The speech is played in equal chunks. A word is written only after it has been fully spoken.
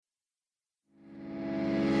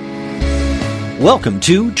Welcome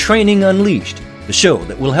to Training Unleashed, the show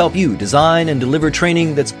that will help you design and deliver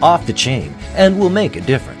training that's off the chain and will make a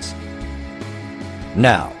difference.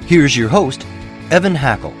 Now, here's your host, Evan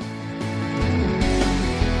Hackle.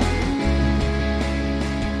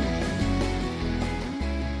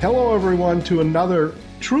 Hello, everyone, to another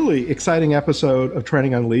truly exciting episode of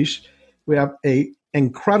Training Unleashed. We have an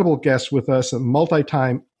incredible guest with us, a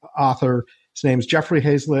multi-time author. His name is Jeffrey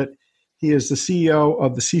Hayzlett. He is the CEO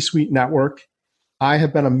of the C-Suite Network. I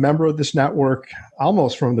have been a member of this network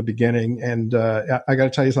almost from the beginning, and I got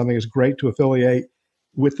to tell you something. It's great to affiliate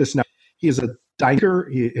with this network. He is a thinker.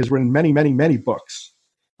 He has written many books,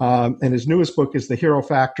 and his newest book is The Hero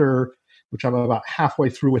Factor, which I'm about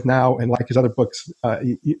halfway through with now. And like his other books,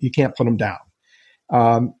 you can't put them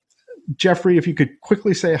down. Jeffrey, if you could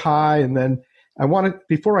quickly say hi, and then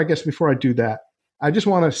before I do that, I just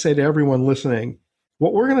want to say to everyone listening,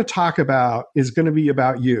 what we're going to talk about is going to be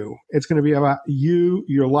about you. It's going to be about you,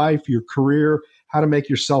 your life, your career, how to make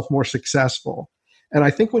yourself more successful. And I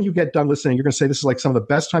think when you get done listening, you're going to say this is like some of the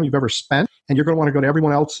best time you've ever spent. And you're going to want to go to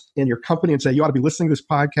everyone else in your company and say, you ought to be listening to this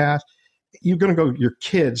podcast. You're going to go to your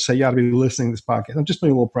kids, say, you ought to be listening to this podcast. I'm just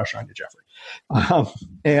putting a little pressure on you, Jeffrey.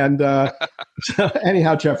 So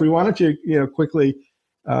anyhow, Jeffrey, why don't you quickly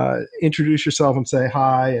introduce yourself and say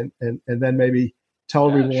hi, and then maybe tell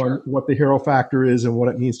everyone what the Hero Factor is and what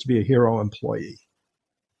it means to be a hero employee.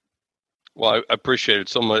 Well, I appreciate it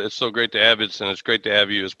so much. It's so great to have it, and it's great to have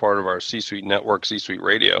you as part of our C-Suite Network, C-Suite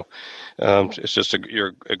Radio. It's just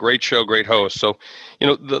you're a great show, great host. So,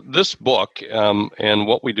 this book and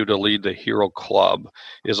what we do to lead the Hero Club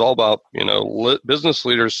is all about, business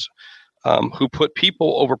leaders who put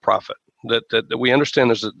people over profit. That we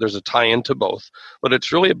understand there's a tie-in to both, but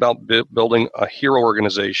it's really about building a hero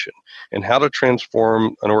organization and how to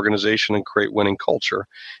transform an organization and create winning culture.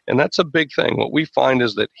 And that's a big thing. What we find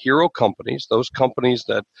is that hero companies, those companies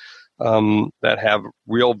that have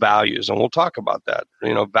real values, and we'll talk about that,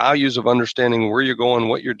 values of understanding where you're going,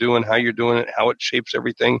 what you're doing, how you're doing it, how it shapes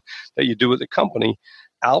everything that you do with the company,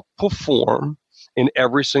 outperform in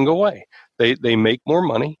every single way. They make more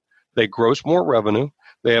money, they gross more revenue,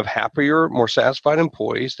 they have happier, more satisfied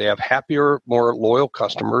employees. They have happier, more loyal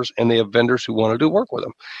customers, and they have vendors who want to do work with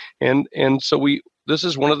them. And so this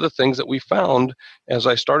is one of the things that we found as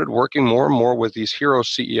I started working more and more with these hero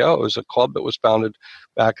CEOs, a club that was founded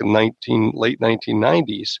back in late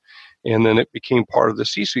 1990s, and then it became part of the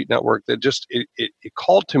C-Suite Network. That just it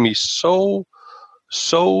called to me so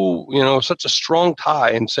such a strong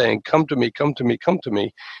tie in saying, come to me.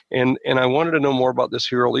 And I wanted to know more about this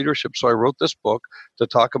hero leadership. So I wrote this book to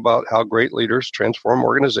talk about how great leaders transform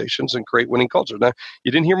organizations and create winning culture. Now,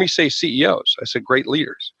 you didn't hear me say CEOs. I said great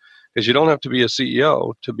leaders, because you don't have to be a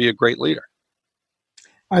CEO to be a great leader.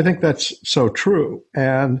 I think that's so true.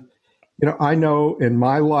 And, I know in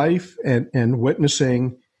my life and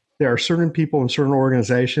witnessing, there are certain people in certain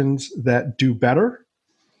organizations that do better,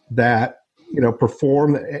 that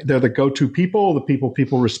perform. They're the go-to people, the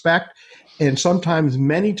people respect, and sometimes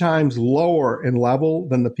many times lower in level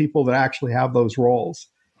than the people that actually have those roles.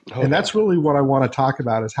 And that's really what I want to talk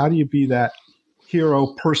about, is how do you be that hero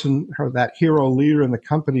person or that hero leader in the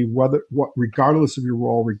company, regardless of your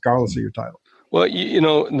role, regardless of your title. Well,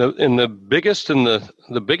 the biggest thing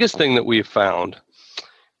that we've found,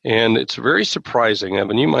 and it's very surprising,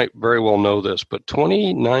 Evan, you might very well know this, but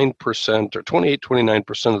 29% or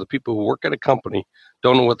 29% of the people who work at a company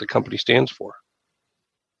don't know what the company stands for.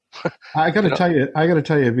 I got to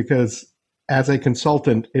tell you, because as a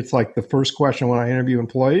consultant, it's like the first question when I interview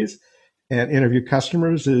employees and interview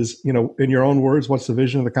customers is, in your own words, what's the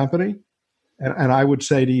vision of the company? And I would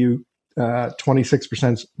say to you,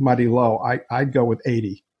 26% is mighty low. I'd go with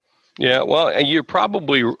 80. Yeah, well, you're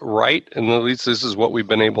probably right, and at least this is what we've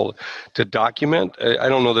been able to document. I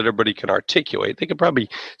don't know that everybody can articulate. They could probably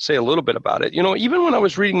say a little bit about it. Even when I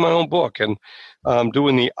was reading my own book and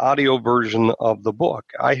doing the audio version of the book,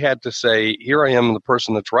 I had to say, here I am, the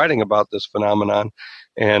person that's writing about this phenomenon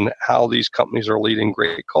and how these companies are leading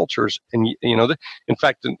great cultures. And, in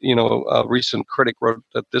fact, a recent critic wrote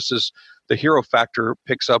that this is the hero factor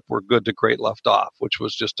picks up where good to great left off, which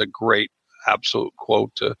was just a great absolute quote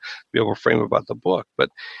to be able to frame about the book. But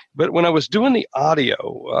when I was doing the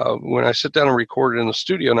audio, when I sit down and record it in the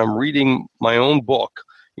studio and I'm reading my own book,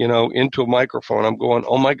 into a microphone, I'm going,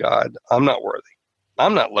 oh my God, I'm not worthy.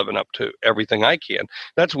 I'm not living up to everything I can.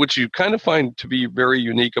 That's what you kind of find to be very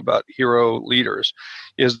unique about hero leaders,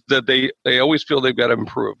 is that they always feel they've got to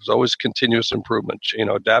improve. There's always continuous improvement,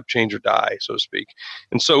 adapt, change, or die, so to speak.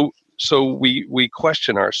 And so so we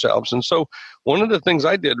question ourselves. And so one of the things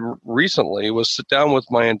I did recently was sit down with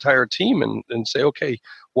my entire team and say, okay,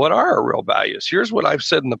 what are our real values? Here's what I've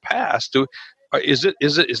said in the past. Is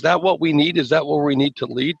that what we need? Is that what we need to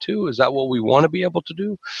lead to? Is that what we want to be able to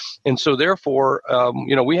do? And so therefore,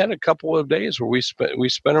 we had a couple of days where we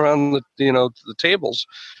spent around the tables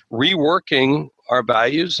reworking our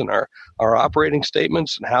values and our operating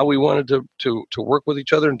statements and how we wanted to work with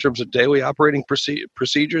each other in terms of daily operating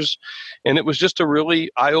procedures. And it was just a really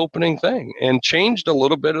eye-opening thing and changed a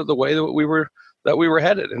little bit of the way that we were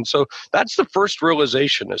headed. And so that's the first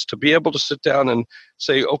realization, is to be able to sit down and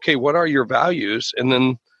say, okay, what are your values? And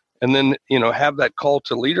then have that call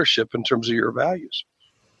to leadership in terms of your values.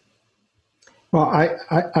 Well,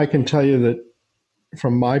 I can tell you that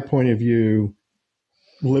from my point of view,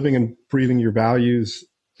 living and breathing your values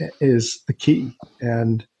is the key.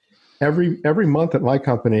 And every month at my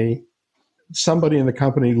company, somebody in the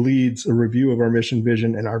company leads a review of our mission,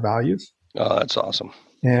 vision, and our values. Oh, that's awesome.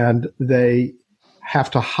 And they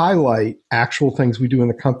have to highlight actual things we do in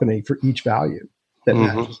the company for each value that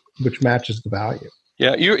which matches the value.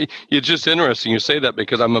 Yeah, it's just interesting you say that,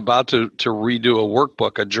 because I'm about to redo a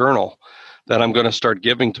workbook, a journal that I'm going to start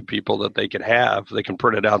giving to people that they can have. They can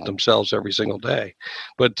print it out themselves every single day.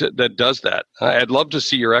 But that does that. I'd love to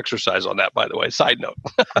see your exercise on that, by the way. Side note.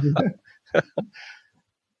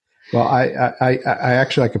 Well, I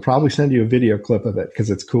could probably send you a video clip of it because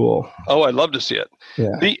it's cool. Oh, I'd love to see it.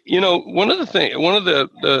 Yeah. One of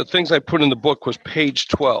the things I put in the book was page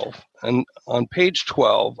 12. And on page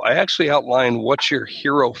 12, I actually outlined what's your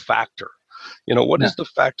hero factor. What is the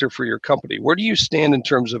factor for your company? Where do you stand in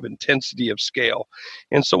terms of intensity of scale?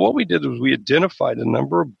 And so what we did was we identified a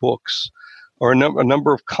number of books or a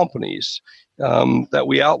number of companies that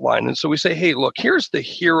we outlined. And so we say, hey, look, here's the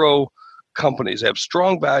hero companies. They have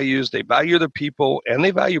strong values, they value their people, and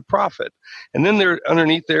they value profit. And then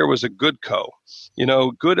underneath there was a good co,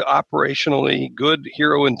 good operationally, good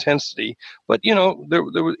hero intensity. But,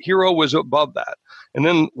 the hero was above that. And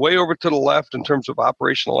then way over to the left in terms of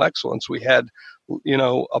operational excellence, we had,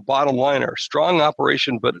 a bottom liner, strong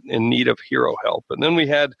operation, but in need of hero help. And then we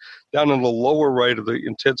had down in the lower right of the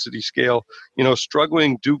intensity scale,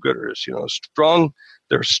 struggling do-gooders,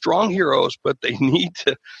 they're strong heroes, but they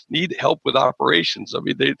need help with operations. I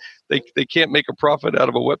mean, they can't make a profit out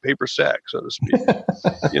of a wet paper sack, so to speak.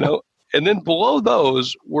 And then below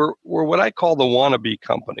those were what I call the wannabe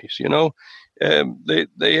companies.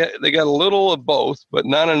 They got a little of both, but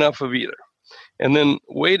not enough of either. And then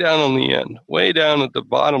way down on the end, way down at the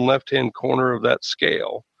bottom left-hand corner of that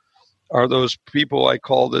scale, are those people I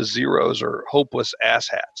call the zeros or hopeless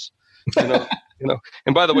asshats.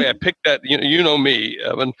 And by the way, I picked that. You know me,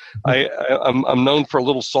 Evan. I'm known for a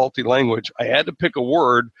little salty language. I had to pick a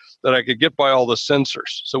word that I could get by all the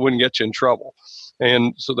censors, so it wouldn't get you in trouble.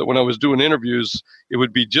 And so that when I was doing interviews, it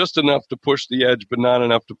would be just enough to push the edge, but not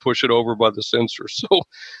enough to push it over by the censors. So,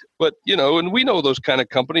 but and we know those kind of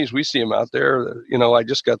companies. We see them out there. I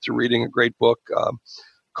just got through reading a great book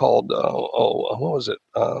called what was it?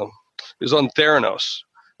 It was on Theranos.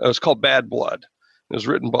 It was called Bad Blood. It was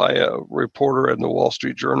written by a reporter in the Wall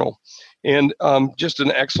Street Journal. And just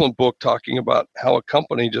an excellent book talking about how a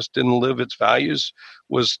company just didn't live its values,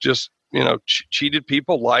 was just, cheated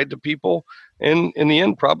people, lied to people, and in the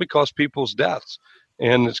end probably cost people's deaths.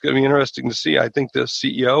 And it's going to be interesting to see. I think the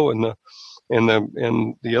CEO and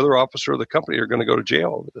the other officer of the company are going to go to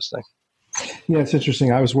jail over this thing. Yeah, it's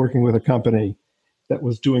interesting. I was working with a company that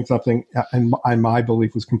was doing something, and my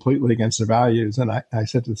belief was completely against their values. And I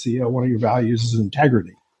said to the CEO, one of your values is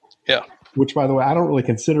integrity. Yeah. Which, by the way, I don't really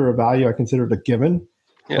consider a value. I consider it a given.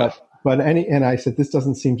 Yeah. And I said, this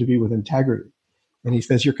doesn't seem to be with integrity. And he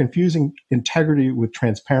says, you're confusing integrity with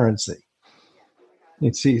transparency.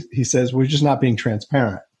 And he says, we're just not being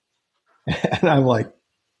transparent. And I'm like,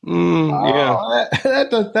 yeah,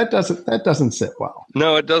 that doesn't sit well.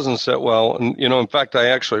 No, it doesn't sit well. And, in fact, I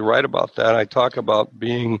actually write about that. I talk about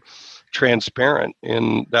being transparent,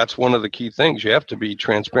 and that's one of the key things. You have to be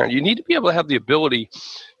transparent. You need to be able to have the ability,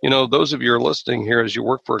 those of you who are listening here, as you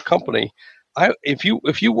work for a company, if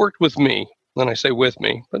you worked with me, and I say with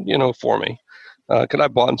me, but, for me, because I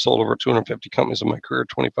bought and sold over 250 companies in my career,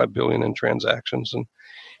 25 billion in transactions. And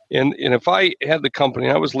if I had the company,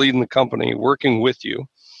 I was leading the company, working with you,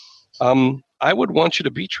 I would want you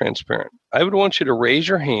to be transparent. I would want you to raise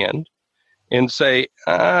your hand and say,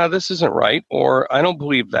 this isn't right, or I don't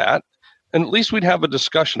believe that. And at least we'd have a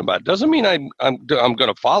discussion about it. Doesn't mean I'm going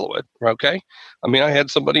to follow it, okay? I mean, I had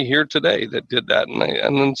somebody here today that did that,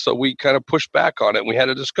 and then so we kind of pushed back on it. And we had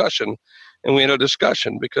a discussion,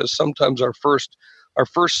 because sometimes our first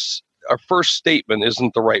our first statement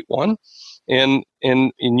isn't the right one. And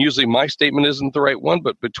usually my statement isn't the right one,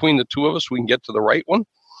 but between the two of us, we can get to the right one.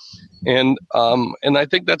 And I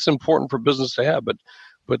think that's important for business to have,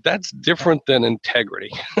 but that's different than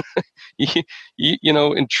integrity.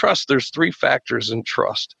 In trust, there's three factors in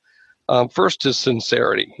trust. First is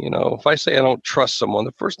sincerity. If I say I don't trust someone,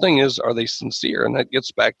 the first thing is, are they sincere? And that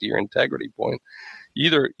gets back to your integrity point.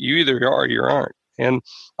 You either are or you aren't. And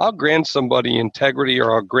I'll grant somebody integrity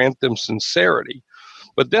or I'll grant them sincerity,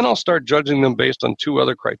 but then I'll start judging them based on two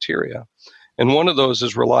other criteria. And one of those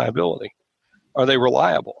is reliability. Are they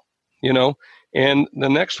reliable? And the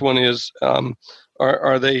next one is,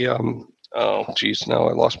 are they, now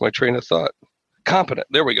I lost my train of thought. Competent.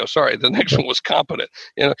 There we go. Sorry. The next one was competent.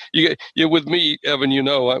 You with me, Evan,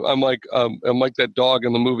 I'm like that dog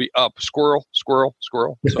in the movie Up. Squirrel.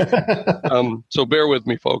 So bear with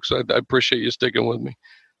me, folks. I appreciate you sticking with me.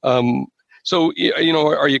 So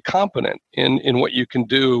are you competent in what you can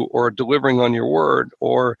do, or delivering on your word,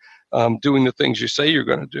 or doing the things you say you're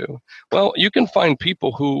going to do? Well, you can find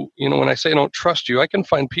people who, when I say I don't trust you, I can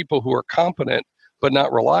find people who are competent but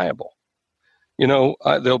not reliable.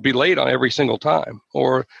 They'll be late on every single time,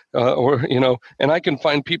 or and I can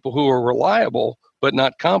find people who are reliable but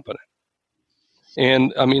not competent.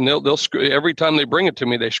 And I mean, they'll screw every time they bring it to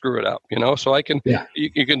me, they screw it up, so I can,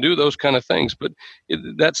 you can do those kind of things, but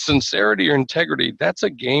that sincerity or integrity, that's a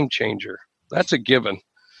game changer. That's a given.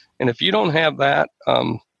 And if you don't have that,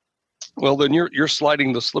 well, then you're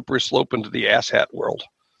sliding the slippery slope into the asshat world.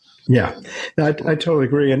 Yeah, I totally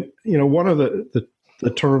agree. And, one of the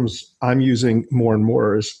terms I'm using more and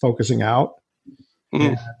more is focusing out.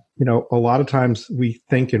 And, a lot of times we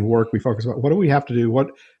think in work, we focus about what do we have to do?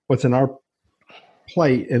 What's in our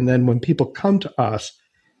plate? And then when people come to us,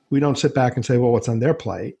 we don't sit back and say, well, what's on their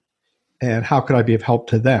plate? And how could I be of help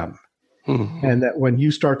to them? Mm-hmm. And that when you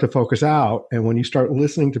start to focus out and when you start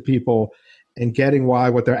listening to people and getting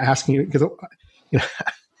what they're asking you, because,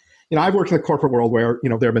 I've worked in the corporate world where,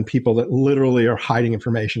 there have been people that literally are hiding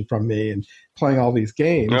information from me and playing all these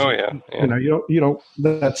games. Oh, yeah. You don't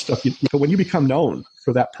that stuff. When you become known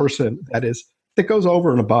for that person that goes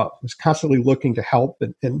over and above, is constantly looking to help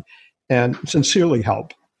and sincerely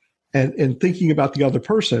help and thinking about the other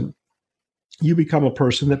person, you become a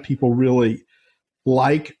person that people really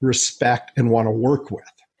like, respect, and want to work with.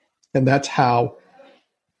 And that's how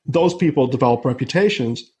those people develop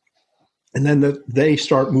reputations. And then they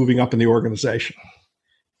start moving up in the organization.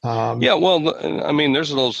 Well, I mean,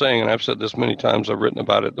 there's an old saying, and I've said this many times, I've written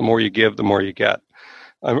about it, the more you give, the more you get.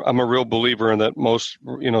 I'm a real believer in that most,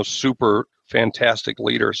 super fantastic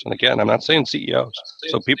leaders. And again, I'm not saying CEOs,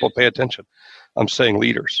 so people pay attention. I'm saying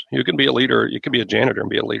leaders. You can be a leader, you can be a janitor and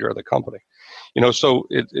be a leader of the company. So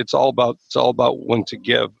it's all about when to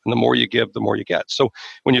give, and the more you give, the more you get. So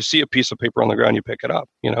when you see a piece of paper on the ground, you pick it up.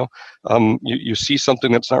 You see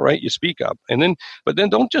something that's not right, you speak up, but then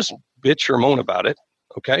don't just bitch or moan about it.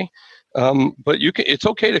 Okay, but it's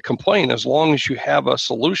okay to complain as long as you have a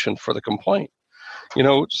solution for the complaint.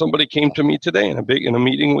 Somebody came to me today in a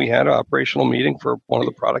meeting. We had an operational meeting for one of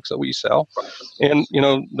the products that we sell, and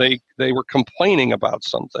they were complaining about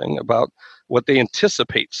something, about what they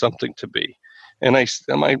anticipate something to be. And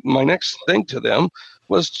my next thing to them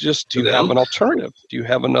was just, do you have an alternative? Do you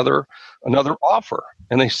have another offer?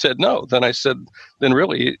 And they said no. Then I said, then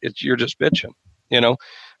really you're just bitching,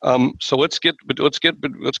 So let's get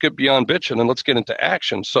beyond bitching and let's get into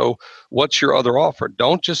action. So what's your other offer?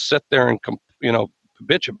 Don't just sit there and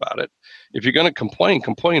bitch about it. If you're going to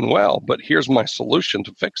complain well, but here's my solution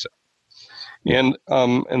to fix it. And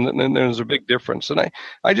then there's a big difference. And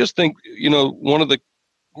I just think, one of the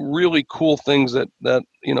really cool things that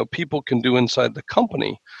people can do inside the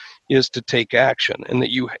company is to take action, and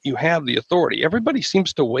that you have the authority. Everybody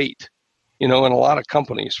seems to wait, in a lot of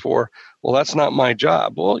companies for, well, that's not my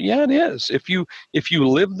job. Well, yeah, it is. If you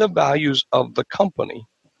live the values of the company,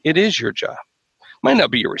 it is your job. Might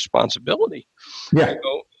not be your responsibility,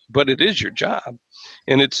 but it is your job,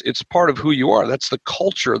 and it's part of who you are. That's the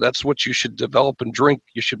culture. That's what you should develop and drink.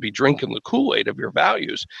 You should be drinking the Kool-Aid of your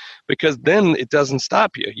values, because then it doesn't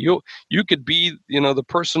stop you. You could be, the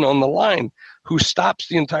person on the line who stops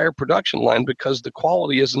the entire production line because the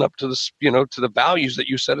quality isn't up to the, to the values that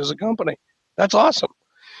you set as a company. That's awesome.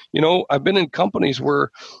 I've been in companies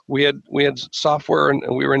where we had software and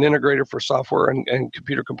we were an integrator for software and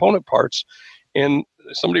computer component parts. And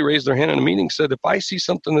somebody raised their hand in a meeting, said, if I see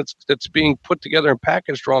something that's being put together and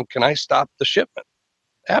packaged wrong, can I stop the shipment?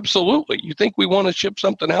 Absolutely. You think we want to ship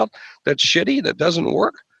something out that's shitty, that doesn't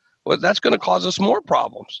work? Well, that's going to cause us more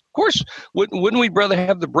problems. Of course, wouldn't we rather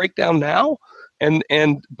have the breakdown now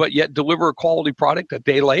but yet deliver a quality product a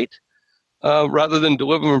day late? rather than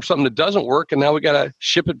delivering them something that doesn't work, and now we got to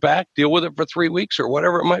ship it back, deal with it for 3 weeks or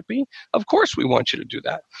whatever it might be. Of course, we want you to do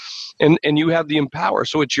that, and you have the empower.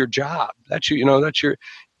 So it's your job. That's your.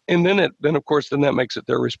 And then of course that makes it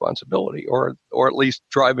their responsibility, or at least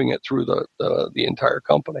driving it through the entire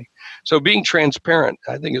company. So being transparent,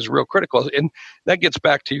 I think, is real critical, and that gets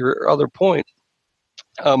back to your other point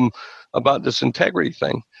about this integrity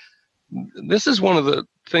thing. This is one of the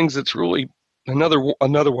things that's really another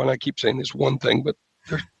one. I keep saying this one thing, but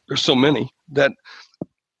there's so many that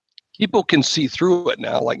people can see through it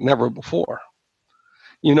now like never before.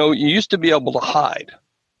 You used to be able to hide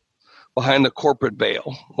behind the corporate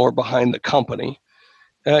veil or behind the company.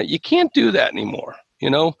 You can't do that anymore.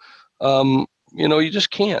 You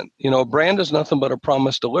just can't. A brand is nothing but a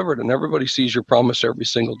promise delivered, and everybody sees your promise every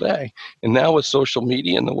single day. And now with social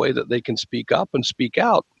media and the way that they can speak up and speak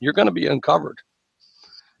out, you're going to be uncovered.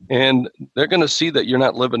 And they're going to see that you're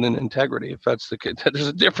not living in integrity. If that's the case, there's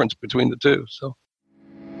a difference between the two. So,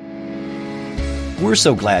 we're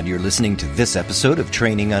so glad you're listening to this episode of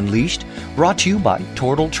Training Unleashed, brought to you by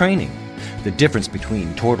Tortal Training. The difference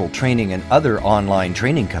between Tortal Training and other online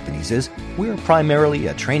training companies is we're primarily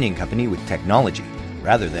a training company with technology,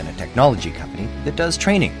 rather than a technology company that does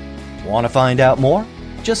training. Want to find out more?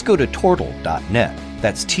 Just go to tortal.net.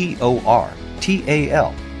 That's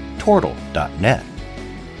TORTAL, tortal.net.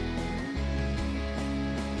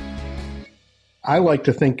 I like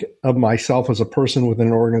to think of myself as a person within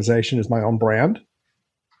an organization as my own brand.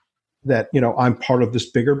 That, I'm part of this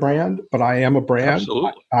bigger brand, but I am a brand.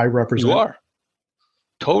 Absolutely. I represent. You are.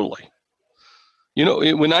 Totally.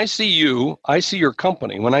 When I see you, I see your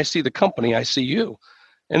company. When I see the company, I see you.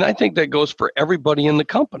 And I think that goes for everybody in the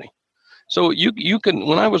company. So you can,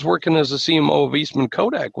 when I was working as a CMO of Eastman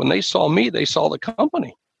Kodak, when they saw me, they saw the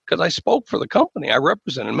company. Because I spoke for the company. I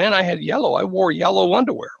represented. Man, I had yellow. I wore yellow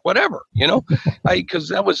underwear, whatever, because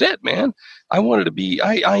that was it, man. I wanted to be,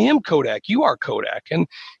 I am Kodak. You are Kodak. And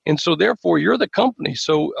so therefore you're the company.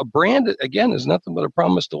 So a brand, again, is nothing but a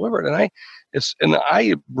promise delivered. And I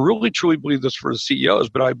really truly believe this for the CEOs,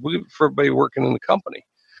 but I believe for everybody working in the company.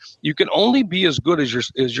 You can only be as good as your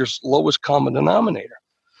lowest common denominator.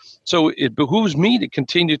 So it behooves me to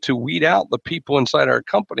continue to weed out the people inside our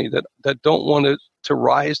company that don't want to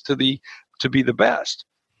rise to be the best.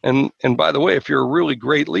 And by the way, if you're a really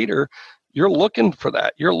great leader, you're looking for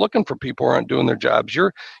that. You're looking for people who aren't doing their jobs.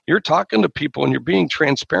 You're talking to people and you're being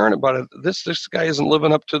transparent about it. This guy isn't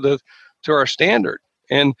living up to our standard.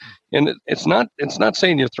 And it's not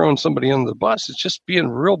saying you're throwing somebody under the bus. It's just being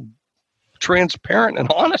real transparent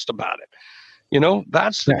and honest about it.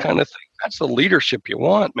 That's the kind of thing. That's the leadership you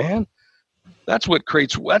want, man. That's what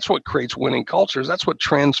creates winning cultures. That's what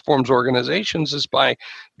transforms organizations, is by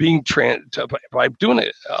being by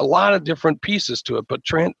doing a lot of different pieces to it, but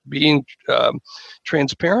being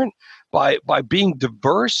transparent, by being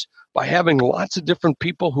diverse, by having lots of different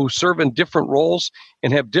people who serve in different roles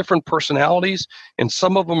and have different personalities, and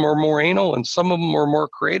some of them are more anal and some of them are more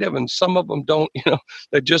creative and some of them don't,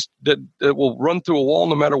 that will run through a wall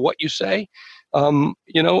no matter what you say.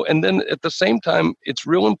 And then at the same time, it's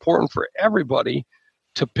real important for everybody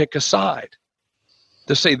to pick a side,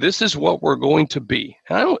 to say, this is what we're going to be.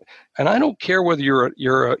 And I don't care whether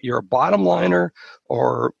you're a bottom liner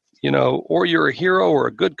or you're a hero or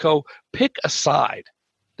a good co. Pick a side.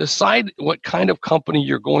 Decide what kind of company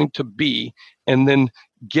you're going to be, and then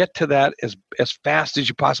get to that as fast as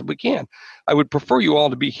you possibly can. I would prefer you all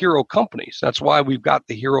to be hero companies. That's why we've got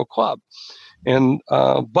the Hero Club. And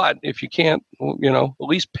but if you can't, at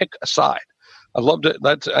least pick a side. I love to.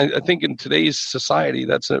 I think in today's society,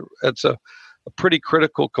 that's a pretty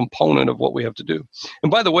critical component of what we have to do.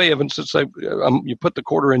 And by the way, Evan, since you put the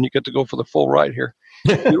quarter in, you get to go for the full ride here.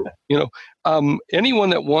 Anyone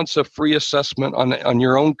that wants a free assessment on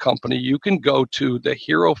your own company, you can go to the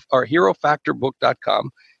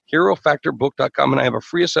HeroFactorBook.com. HeroFactorBook.com, and I have a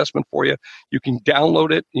free assessment for you. You can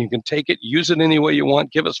download it, you can take it, use it any way you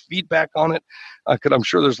want, give us feedback on it, because I'm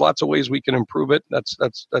sure there's lots of ways we can improve it. That's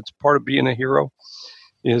part of being a hero,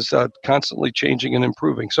 is constantly changing and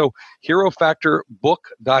improving. So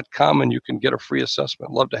HeroFactorBook.com, and you can get a free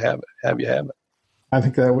assessment. Love to have you have it. I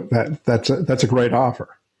think that's a great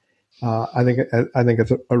offer. I think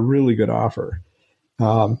it's a really good offer.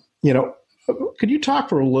 Could you talk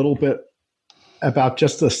for a little bit about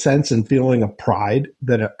just the sense and feeling of pride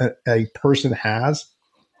that a person has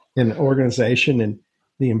in an organization, and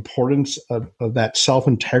the importance of that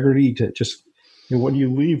self-integrity to just, when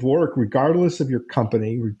you leave work, regardless of your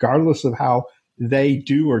company, regardless of how they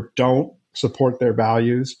do or don't support their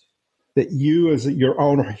values, that you as your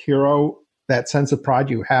own hero that sense of pride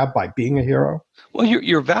you have by being a hero? Well,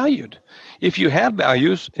 you're valued. If you have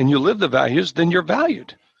values and you live the values, then you're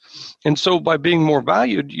valued. And so by being more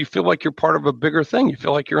valued, you feel like you're part of a bigger thing. You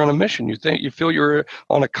feel like you're on a mission. You feel you're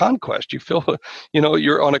on a conquest. You feel,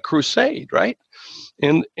 you're on a crusade, right?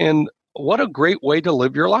 And what a great way to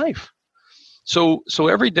live your life. So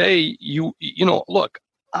every day look,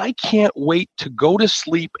 I can't wait to go to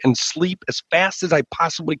sleep and sleep as fast as I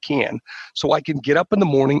possibly can so I can get up in the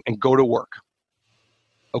morning and go to work.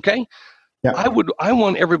 Okay? Yeah. I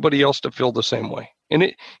want everybody else to feel the same way.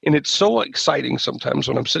 And it's so exciting sometimes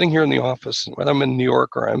when I'm sitting here in the office, whether I'm in New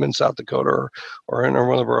York or I'm in South Dakota or in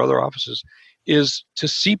one of our other offices, is to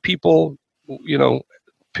see people,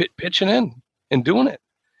 pitching in and doing it.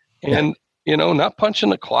 And, not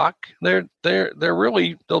punching the clock. They're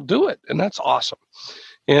really, they'll do it. And that's awesome.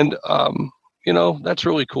 And, that's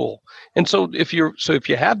really cool. And so if you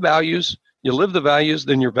have values, you live the values,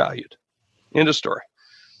 then you're valued. End of story.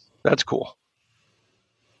 That's cool.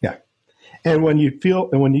 Yeah. And when you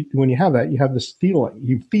have that, you have this feeling,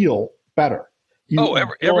 you feel better.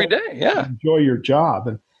 Every day. Yeah. Enjoy your job.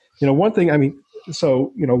 And, one thing,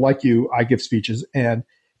 like you, I give speeches and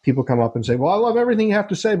people come up and say, well, I love everything you have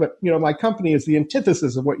to say, but, my company is the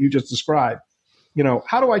antithesis of what you just described.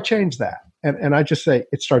 How do I change that? And I just say,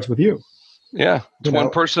 it starts with you. Yeah. It's one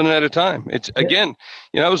person at a time. It's again,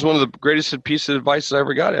 that was one of the greatest pieces of advice I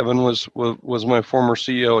ever got, Evan, was my former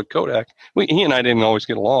CEO at Kodak. He and I didn't always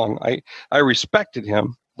get along. I respected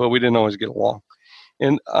him, but we didn't always get along.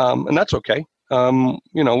 And that's okay.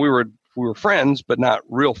 We were friends, but not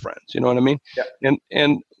real friends. You know what I mean? Yeah.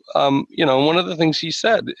 And one of the things he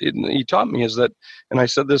said, he taught me is that, and I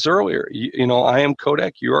said this earlier, I am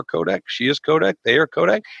Kodak, you are Kodak, she is Kodak, they are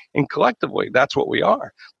Kodak, and collectively, that's what we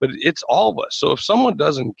are. But it's all of us. So if someone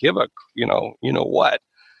doesn't give a, what,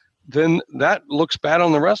 then that looks bad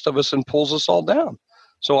on the rest of us and pulls us all down.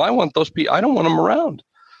 So I want those people, I don't want them around.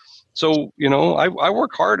 So, I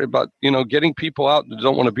work hard about, getting people out that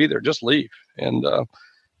don't want to be there, just leave.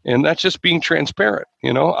 And that's just being transparent.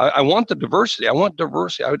 I want the diversity. I want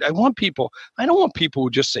diversity. I want people. I don't want people who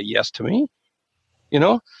just say yes to me.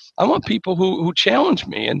 I want people who challenge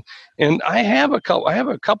me. And I have a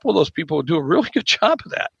couple of those people who do a really good job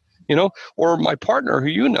of that. Or my partner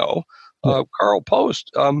who Carl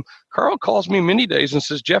Post. Carl calls me many days and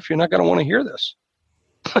says, Jeff, you're not going to want to hear this.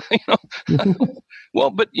 Well,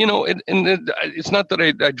 but it's not that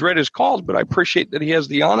I dread his calls, but I appreciate that he has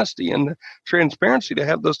the honesty and the transparency to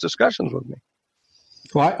have those discussions with me.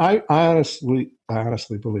 Well, I honestly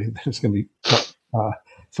believe that it's going to be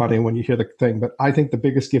funny when you hear the thing, but I think the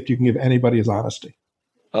biggest gift you can give anybody is honesty.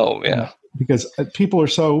 Oh yeah, because people are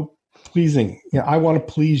so pleasing. I want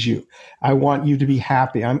to please you. I want you to be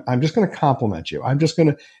happy. I'm just going to compliment you. I'm just going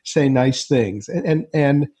to say nice things,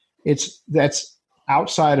 and that's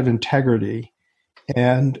outside of integrity.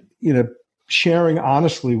 And, sharing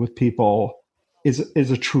honestly with people is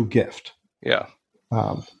a true gift. Yeah.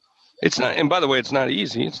 It's not, and by the way, it's not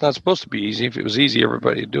easy. It's not supposed to be easy. If it was easy,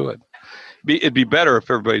 everybody would do it. It'd be better if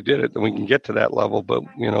everybody did it, then we can get to that level. But,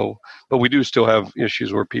 but we do still have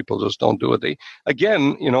issues where people just don't do it.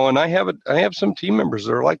 And I have some team members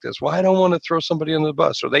that are like this. Well, I don't want to throw somebody under the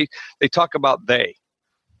bus. Or they talk about they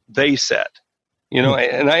said,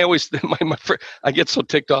 and I always, my friend, I get so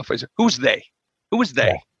ticked off. I say, who's they? Who is they?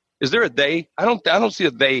 Yeah. Is there a they? I don't see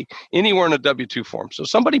a they anywhere in a W-2 form. So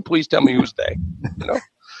somebody please tell me who's they.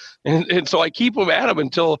 And so I keep them at them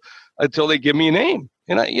until they give me a name.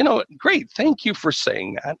 And great. Thank you for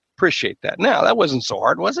saying that. Appreciate that. Now that wasn't so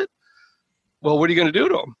hard, was it? Well, what are you going to do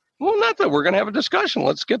to them? Well, not that we're going to have a discussion.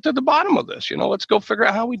 Let's get to the bottom of this. Let's go figure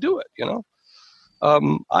out how we do it. I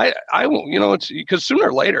won't. It's because sooner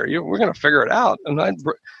or later we're going to figure it out.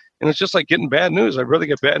 And it's just like getting bad news. I'd rather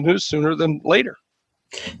get bad news sooner than later.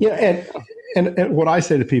 Yeah, and what I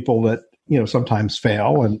say to people that sometimes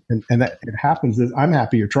fail and that it happens is I'm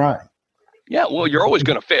happy you're trying. Yeah, well, you're always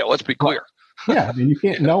going to fail. Let's be clear. Yeah, I mean you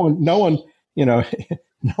can't. No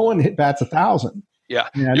one bats 1,000. Yeah,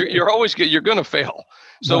 you're always you're going to fail.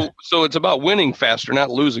 So it's about winning faster,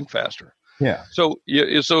 not losing faster. Yeah. So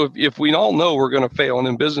if we all know we're going to fail, and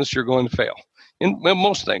in business you're going to fail. In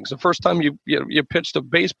most things, the first time you pitched a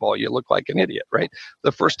baseball, you look like an idiot, right?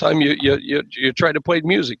 The first time you tried to play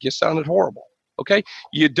music, you sounded horrible. Okay,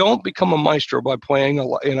 you don't become a maestro by playing a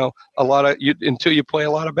lot until you play a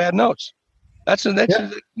lot of bad notes. That's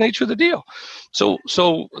the nature of the deal. So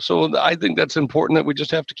I think that's important that we just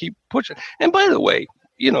have to keep pushing. And by the way,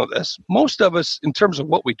 this, most of us, in terms of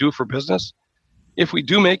what we do for business, if we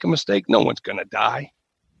do make a mistake, no one's going to die.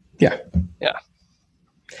 Yeah. Yeah.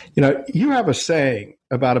 You have a saying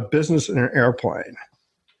about a business in an airplane,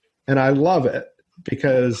 and I love it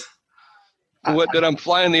because that I'm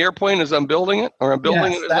flying the airplane as I'm building it, or I'm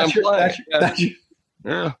building it as I'm flying.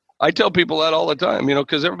 Yeah. I tell people that all the time,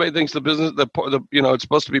 because everybody thinks the business, it's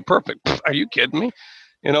supposed to be perfect. Are you kidding me?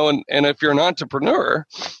 And if you're an entrepreneur,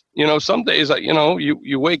 some days,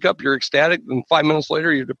 you wake up, you're ecstatic, and 5 minutes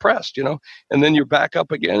later you're depressed, and then you're back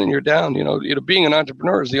up again and you're down. Being an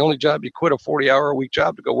entrepreneur is the only job you quit a 40-hour-a-week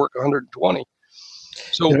job to go work 120.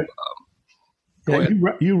 So,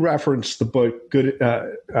 you referenced the book Good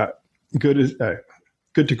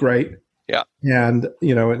to Great. Yeah. And,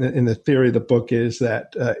 in the theory of the book is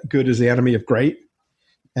that good is the enemy of great.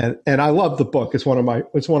 And I love the book. It's one of my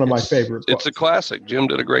favorite books. It's a classic. Jim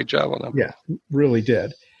did a great job on that. Yeah, really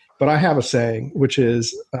did. But I have a saying, which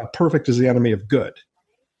is perfect is the enemy of good.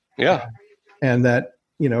 Yeah. And that,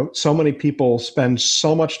 so many people spend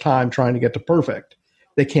so much time trying to get to perfect,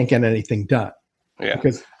 they can't get anything done. Yeah.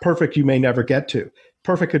 Because perfect you may never get to.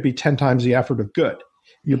 Perfect could be 10 times the effort of good.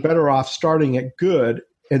 You're better off starting at good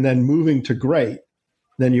and then moving to great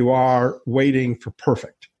than you are waiting for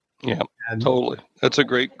perfect. Yeah, totally. That's a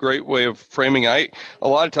great way of framing. A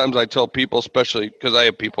lot of times I tell people, especially because I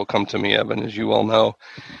have people come to me, Evan, as you well know,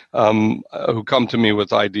 who come to me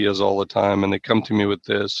with ideas all the time, and they come to me with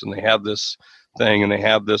this, and they have this thing, and they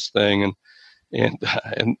have this thing, and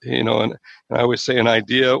I always say an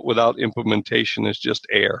idea without implementation is just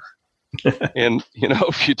air. And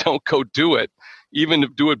if you don't go do it, even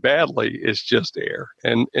if do it badly, it's just air.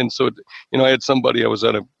 And so I had somebody. I was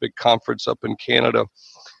at a big conference up in Canada.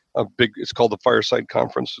 It's called the Fireside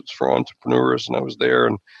Conference. It's for entrepreneurs, and I was there,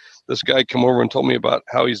 and this guy came over and told me about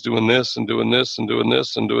how he's doing this and doing this and doing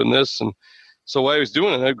this and doing this. And so while I was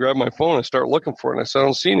doing it, I grabbed my phone and I started looking for it, and I said, I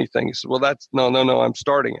don't see anything. He said, well, that's no, I'm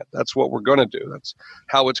starting it. That's what we're going to do. That's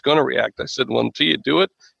how it's going to react. I said, well, until you do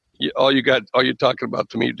it, all you're talking about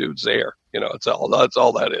to me, dude, is air. That's all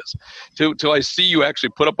that is. Till I see you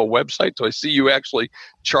actually put up a website, till I see you actually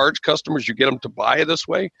charge customers, you get them to buy this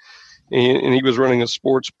way. And he was running a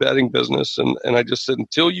sports betting business. And I just said,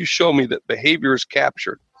 until you show me that behavior is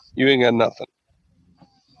captured, you ain't got nothing.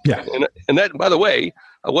 Yeah. And that, by the way,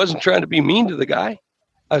 I wasn't trying to be mean to the guy.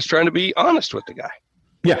 I was trying to be honest with the guy.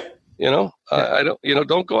 Yeah. I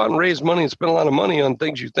don't go out and raise money and spend a lot of money on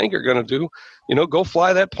things you think you're going to do. Go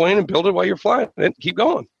fly that plane and build it while you're flying and keep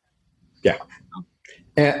going. Yeah.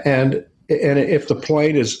 And if the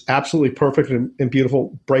plane is absolutely perfect and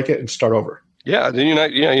beautiful, break it and start over. Yeah, then you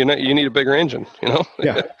need a bigger engine,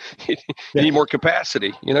 Yeah. you need more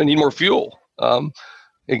capacity, you need more fuel.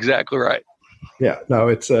 Exactly right. Yeah, no,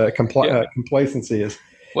 it's complacency is.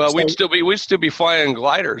 Well, we'd still be flying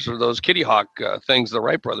gliders or those Kitty Hawk things the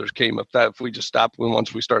Wright brothers came up if we just stopped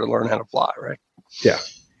once we started learning how to fly, right? Yeah.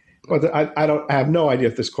 But I have no idea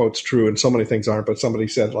if this quote's true, and so many things aren't, but somebody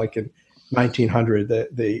said like in 1900,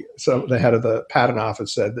 the head of the patent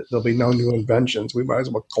office said that there'll be no new inventions. We might as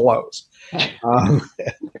well close. I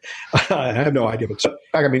have no idea. But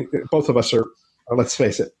both of us are, let's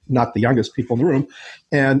face it, not the youngest people in the room.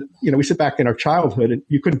 And, we sit back in our childhood and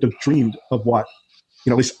you couldn't have dreamed of what,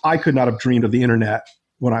 at least I could not have dreamed of the internet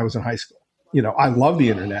when I was in high school. I love the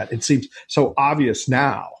internet. It seems so obvious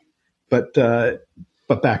now, but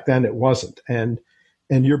back then it wasn't. And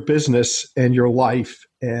your business and your life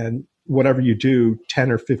and whatever you do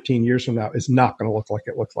 10 or 15 years from now is not going to look like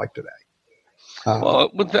it looks like today.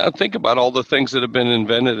 Think about all the things that have been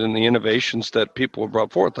invented and the innovations that people have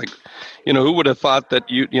brought forth. Like, who would have thought that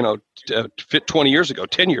 20 years ago,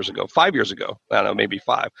 10 years ago, 5 years ago, I don't know, maybe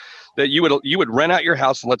 5, that you would rent out your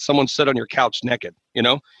house and let someone sit on your couch naked,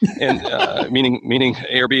 and meaning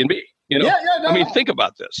Airbnb. No. Think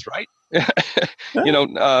about this, right?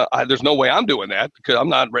 There's no way I'm doing that because I'm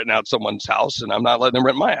not renting out someone's house and I'm not letting them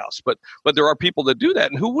rent my house. But there are people that do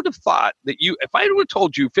that. And who would have thought that if I would have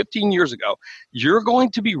told you 15 years ago, you're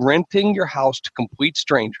going to be renting your house to complete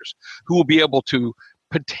strangers who will be able to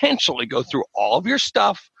potentially go through all of your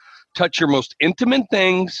stuff, touch your most intimate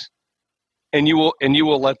things, and you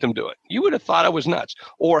will let them do it. You would have thought I was nuts.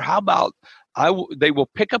 Or how about they will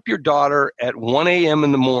pick up your daughter at 1 a.m.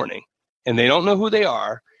 in the morning and they don't know who they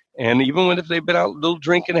are. And even if they've been out a little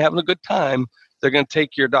drinking and having a good time, they're going to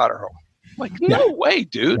take your daughter home. Like, no way,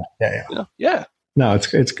 dude. Yeah. No,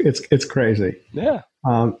 it's crazy. Yeah.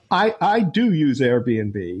 I do use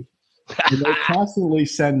Airbnb. And they constantly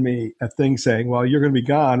send me a thing saying, well, you're going to be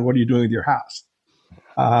gone. What are you doing with your house?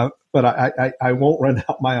 But I won't rent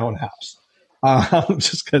out my own house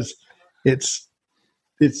just because it's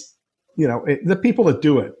the people that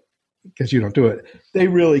do it, because you don't do it, they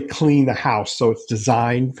really clean the house so it's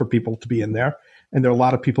designed for people to be in there. And there are a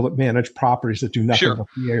lot of people that manage properties that do nothing but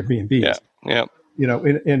the Airbnbs. Yeah.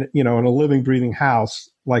 In a living, breathing house,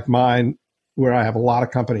 like mine, where I have a lot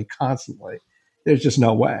of company constantly, there's just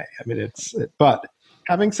no way. I mean, but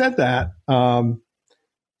having said that, the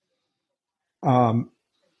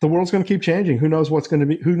world's going to keep changing. Who knows what's going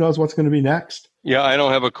to be next? Yeah, I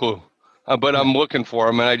don't have a clue, but I'm looking for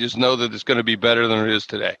them, and I just know that it's going to be better than it is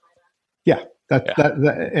today. Yeah,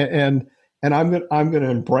 and I'm going to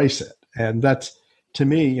embrace it. And that's, to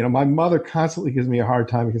me, my mother constantly gives me a hard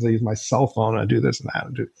time because I use my cell phone and I do this and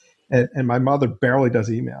that and my mother barely does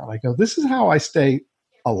email. And I go, this is how I stay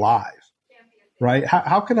alive, right?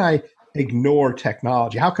 How can I ignore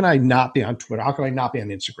technology? How can I not be on Twitter? How can I not be on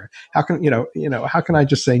Instagram? How can how can I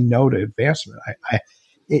just say no to advancement?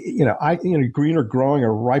 Green or growing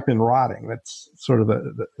or ripe and rotting. That's sort of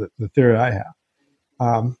the theory I have.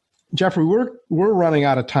 Jeffrey, we're running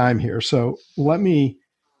out of time here, so let me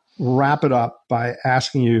wrap it up by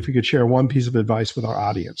asking you if you could share one piece of advice with our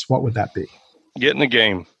audience. What would that be? Get in the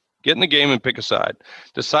game. Get in the game and pick a side.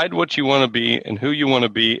 Decide what you want to be and who you want to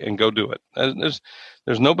be, and go do it.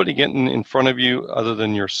 There's nobody getting in front of you other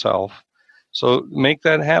than yourself. So make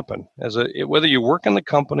that happen. Whether you work in the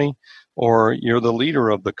company or you're the leader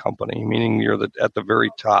of the company, meaning you're at the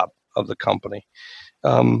very top of the company,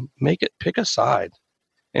 pick a side.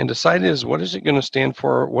 And decide what is it going to stand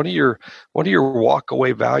for? What are your walk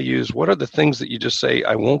away values? What are the things that you just say,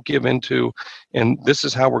 I won't give into, and this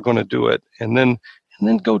is how we're going to do it, and then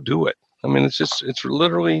go do it. I mean, it's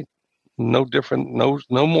literally no different, no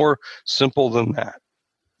more simple than that.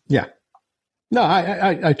 Yeah. No,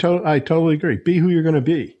 I totally agree. Be who you're going to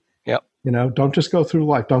be. Yep. Don't just go through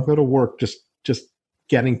life. Don't go to work just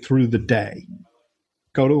getting through the day.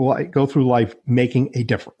 Go through life making a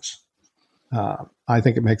difference. I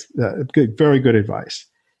think it makes very good advice.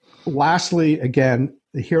 Lastly, again,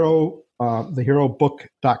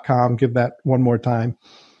 theherobook.com. Give that one more time.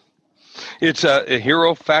 It's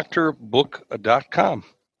herofactorbook.com.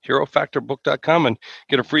 herofactorbook.com, and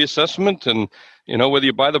get a free assessment. And, whether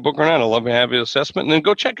you buy the book or not, I'd love to have your assessment. And then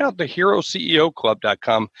go check out the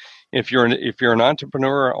heroceoclub.com. If you're an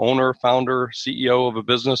entrepreneur, owner, founder, CEO of a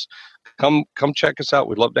business, come check us out.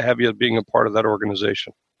 We'd love to have you being a part of that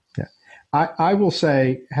organization. I will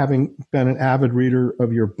say, having been an avid reader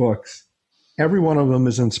of your books, every one of them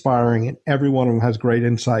is inspiring and every one of them has great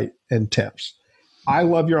insight and tips. I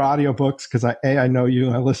love your audiobooks because I know you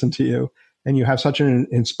and I listen to you, and you have such an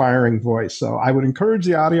inspiring voice. So I would encourage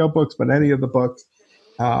the audiobooks, but any of the books,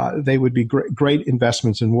 they would be great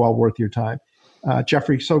investments and well worth your time.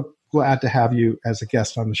 Jeffrey, so glad to have you as a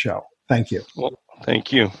guest on the show. Thank you. Well,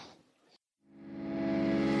 thank you.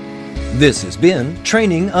 This has been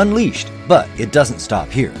Training Unleashed, but it doesn't stop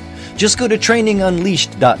here. Just go to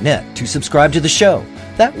trainingunleashed.net to subscribe to the show.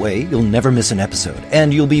 That way, you'll never miss an episode,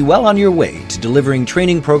 and you'll be well on your way to delivering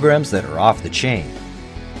training programs that are off the chain.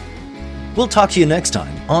 We'll talk to you next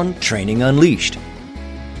time on Training Unleashed.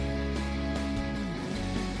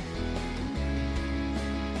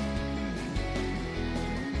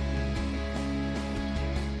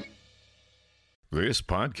 This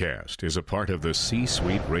podcast is a part of the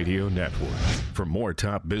C-Suite Radio Network. For more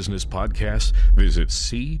top business podcasts, visit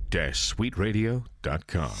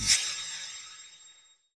c-suiteradio.com.